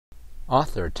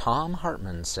Author Tom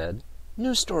Hartman said,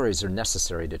 "News stories are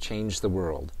necessary to change the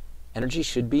world. Energy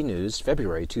Should Be News,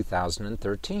 February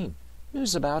 2013.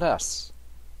 News about us."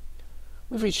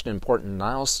 We've reached an important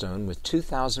milestone with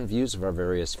 2,000 views of our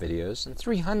various videos and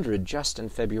 300 just in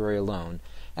February alone,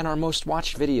 and our most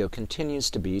watched video continues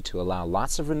to be to allow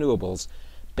lots of renewables,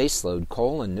 baseload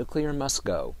coal and nuclear must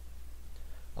go.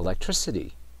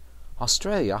 Electricity.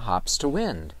 Australia hops to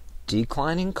wind.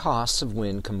 Declining costs of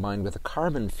wind combined with a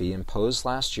carbon fee imposed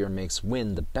last year makes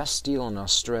wind the best deal in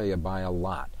Australia by a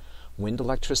lot. Wind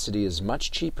electricity is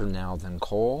much cheaper now than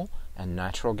coal and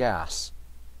natural gas.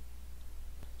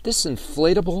 This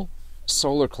inflatable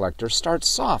solar collector starts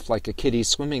soft like a kiddie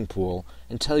swimming pool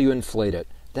until you inflate it.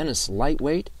 Then it's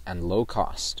lightweight and low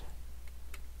cost.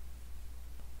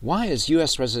 Why is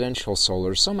U.S. residential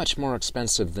solar so much more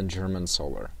expensive than German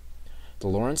solar? The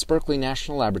Lawrence Berkeley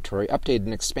National Laboratory updated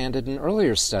and expanded an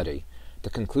earlier study. The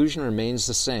conclusion remains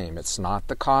the same. It's not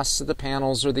the costs of the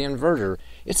panels or the inverter,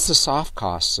 it's the soft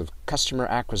costs of customer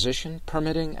acquisition,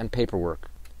 permitting, and paperwork.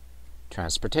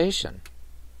 Transportation.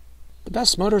 The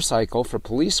best motorcycle for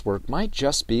police work might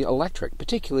just be electric,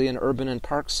 particularly in urban and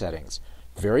park settings.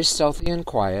 Very stealthy and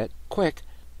quiet, quick,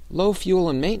 low fuel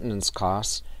and maintenance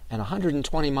costs, and a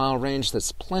 120-mile range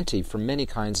that's plenty for many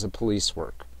kinds of police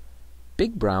work.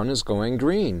 Big Brown is going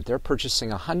green. They're purchasing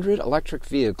 100 electric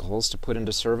vehicles to put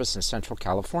into service in Central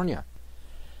California.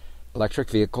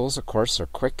 Electric vehicles, of course, are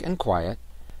quick and quiet.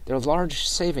 There are large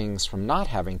savings from not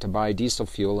having to buy diesel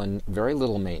fuel and very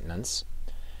little maintenance.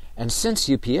 And since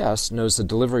UPS knows the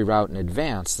delivery route in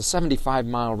advance, the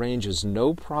 75-mile range is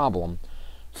no problem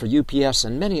for UPS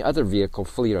and many other vehicle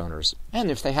fleet owners.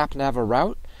 And if they happen to have a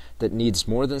route that needs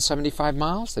more than 75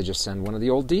 miles, they just send one of the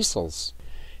old diesels.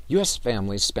 U.S.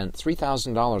 families spent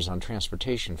 $3,000 on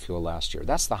transportation fuel last year.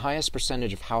 That's the highest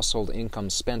percentage of household income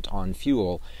spent on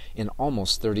fuel in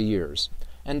almost 30 years.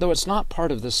 And though it's not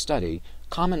part of this study,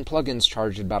 common plug-ins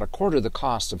charge about a quarter the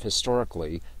cost of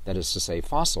historically, that is to say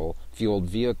fossil-fueled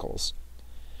vehicles.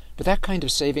 But that kind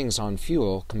of savings on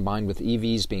fuel, combined with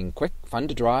EVs being quick, fun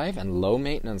to drive, and low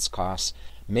maintenance costs,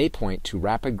 may point to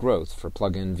rapid growth for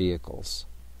plug-in vehicles.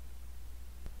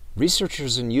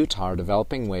 Researchers in Utah are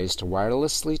developing ways to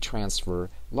wirelessly transfer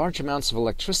large amounts of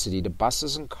electricity to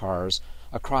buses and cars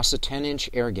across a 10-inch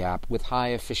air gap with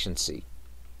high efficiency.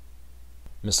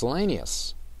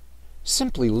 Miscellaneous.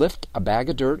 Simply lift a bag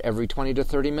of dirt every 20 to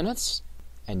 30 minutes,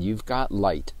 and you've got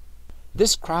light.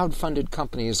 This crowd-funded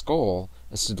company's goal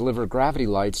is to deliver gravity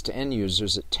lights to end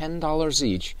users at $10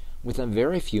 each within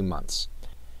very few months.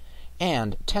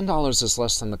 And $10 is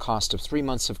less than the cost of 3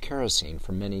 months of kerosene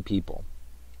for many people.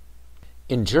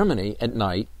 In Germany, at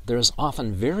night, there is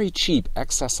often very cheap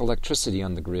excess electricity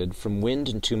on the grid from wind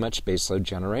and too much baseload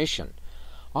generation.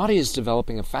 Audi is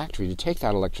developing a factory to take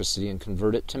that electricity and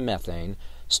convert it to methane,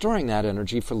 storing that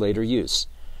energy for later use.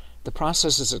 The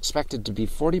process is expected to be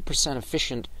 40%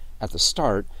 efficient at the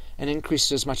start and increase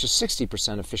to as much as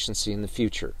 60% efficiency in the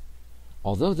future.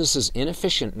 Although this is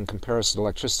inefficient in comparison to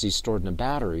electricity stored in a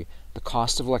battery, the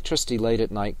cost of electricity late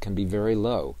at night can be very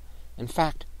low. In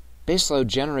fact, baseload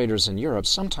generators in Europe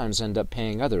sometimes end up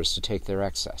paying others to take their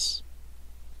excess.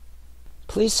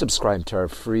 Please subscribe to our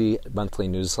free monthly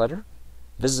newsletter,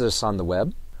 visit us on the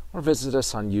web, or visit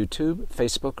us on YouTube,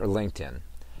 Facebook, or LinkedIn.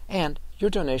 And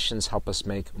your donations help us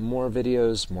make more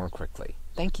videos more quickly.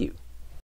 Thank you.